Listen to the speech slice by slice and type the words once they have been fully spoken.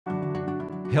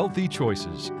Healthy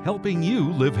choices, helping you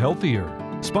live healthier.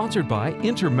 Sponsored by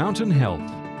Intermountain Health.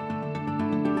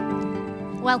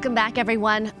 Welcome back,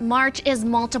 everyone. March is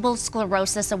Multiple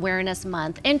Sclerosis Awareness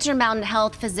Month. Intermountain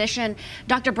Health physician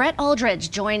Dr. Brett Aldridge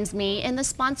joins me in the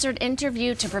sponsored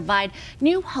interview to provide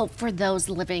new hope for those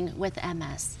living with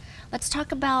MS. Let's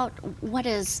talk about what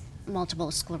is multiple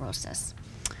sclerosis.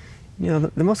 You know,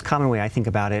 the most common way I think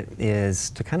about it is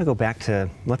to kind of go back to,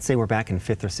 let's say we're back in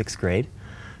 5th or 6th grade,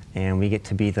 and we get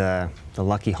to be the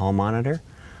lucky hall monitor.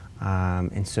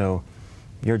 And so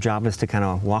your job is to kind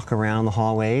of walk around the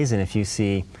hallways, and if you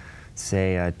see,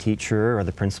 say, a teacher or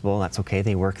the principal, that's okay,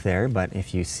 they work there. But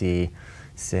if you see,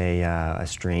 say, a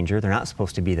stranger, they're not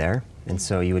supposed to be there. And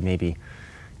so you would maybe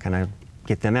kind of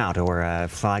get them out or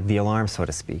flag the alarm, so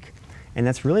to speak. And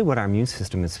that's really what our immune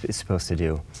system is supposed to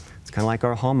do. It's kind of like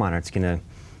our hall monitor. It's going to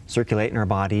circulate in our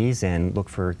bodies and look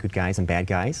for good guys and bad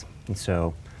guys. And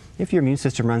so if your immune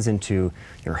system runs into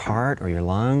your heart or your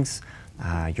lungs,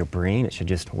 your brain, it should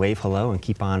just wave hello and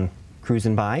keep on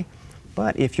cruising by.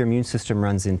 But if your immune system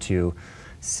runs into,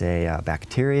 say,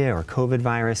 bacteria or COVID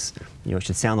virus, you know, it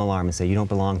should sound the alarm and say you don't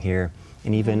belong here,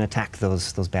 and even attack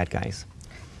those bad guys.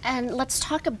 And let's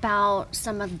talk about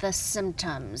some of the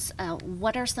symptoms.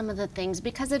 What are some of the things,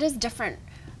 because it is different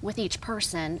with each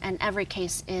person and every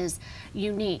case is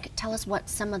unique. Tell us what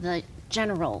some of the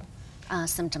general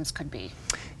symptoms could be.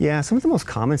 Yeah, some of the most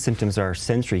common symptoms are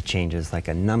sensory changes, like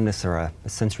a numbness or a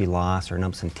sensory loss or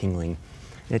numbness and tingling.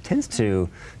 And it tends to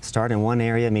start in one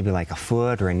area, maybe like a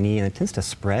foot or a knee, and it tends to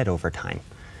spread over time.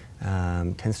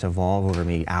 Tends to evolve over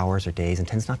maybe hours or days and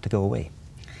tends not to go away.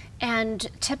 And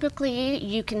typically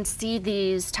you can see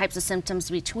these types of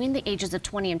symptoms between the ages of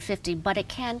 20 and 50, but it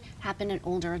can happen in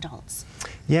older adults.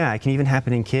 Yeah, it can even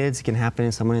happen in kids. It can happen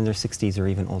in someone in their 60s or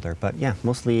even older. But yeah,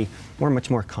 much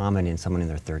more common in someone in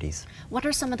their 30s. What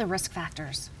are some of the risk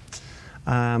factors?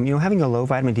 You know, having a low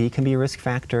vitamin D can be a risk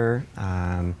factor.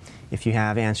 If you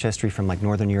have ancestry from like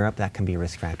Northern Europe, that can be a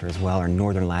risk factor as well, or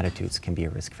northern latitudes can be a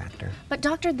risk factor. But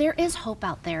doctor, there is hope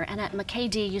out there, and at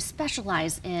McKay-Dee you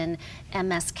specialize in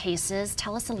MS cases.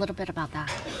 Tell us a little bit about that.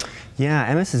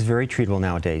 Yeah, MS is very treatable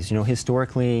nowadays. You know,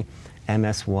 historically,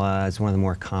 MS was one of the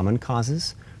more common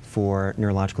causes for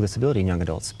neurological disability in young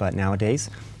adults, but nowadays,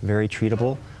 very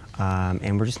treatable,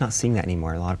 and we're just not seeing that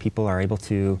anymore. A lot of people are able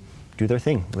to do their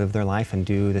thing, live their life, and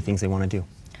do the things they want to do.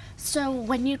 So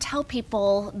when you tell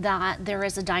people that there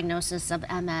is a diagnosis of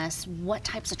MS, what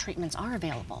types of treatments are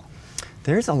available?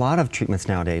 There's a lot of treatments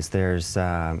nowadays. There's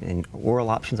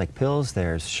oral options like pills,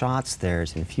 there's shots,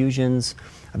 there's infusions,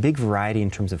 a big variety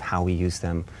in terms of how we use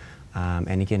them.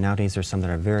 And again, nowadays there's some that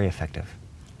are very effective.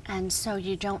 And so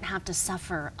you don't have to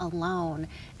suffer alone.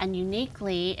 And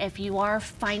uniquely, if you are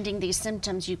finding these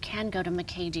symptoms, you can go to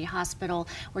McKay-Dee Hospital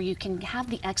where you can have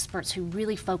the experts who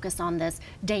really focus on this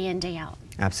day in, day out.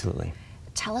 Absolutely.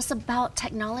 Tell us about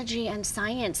technology and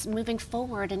science moving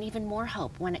forward and even more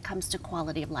hope when it comes to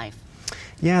quality of life.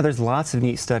 Yeah, there's lots of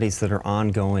neat studies that are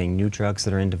ongoing, new drugs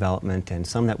that are in development, and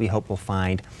some that we hope will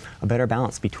find a better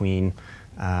balance between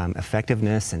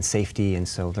effectiveness and safety, and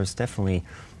so there's definitely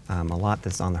a lot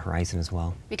that's on the horizon as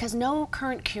well. Because no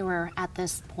current cure at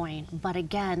this point, but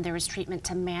again, there is treatment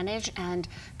to manage and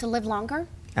to live longer?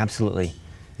 Absolutely.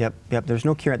 Yep. There's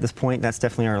no cure at this point. That's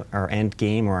definitely our end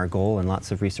game or our goal, and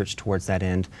lots of research towards that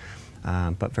end,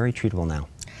 but very treatable now.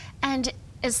 And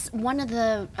is one of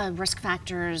the risk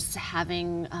factors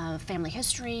having family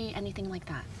history, anything like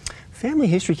that? Family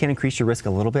history can increase your risk a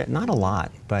little bit, not a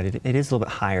lot, but it is a little bit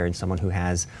higher in someone who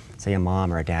has, say, a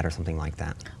mom or a dad or something like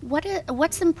that.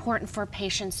 What's important for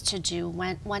patients to do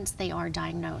once they are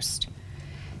diagnosed?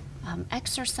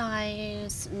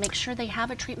 Exercise, make sure they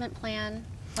have a treatment plan.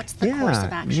 What's the course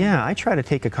of action? Yeah, I try to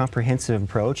take a comprehensive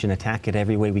approach and attack it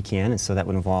every way we can, and so that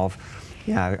would involve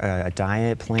a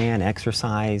diet plan,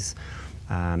 exercise,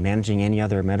 managing any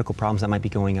other medical problems that might be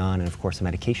going on, and of course a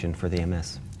medication for the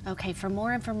MS. Okay, for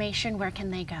more information, where can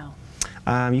they go?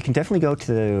 You can definitely go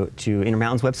to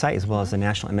Intermountain's website as well as the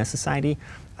National MS Society.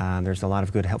 There's a lot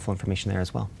of good, helpful information there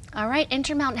as well. All right,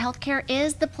 Intermountain Healthcare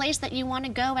is the place that you want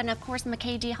to go, and of course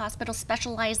McKay-Dee Hospital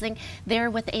specializing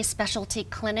there with a specialty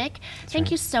clinic.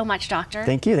 Thank you so much, doctor.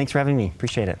 Thank you. Thanks for having me.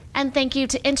 Appreciate it. And thank you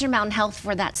to Intermountain Health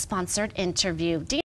for that sponsored interview.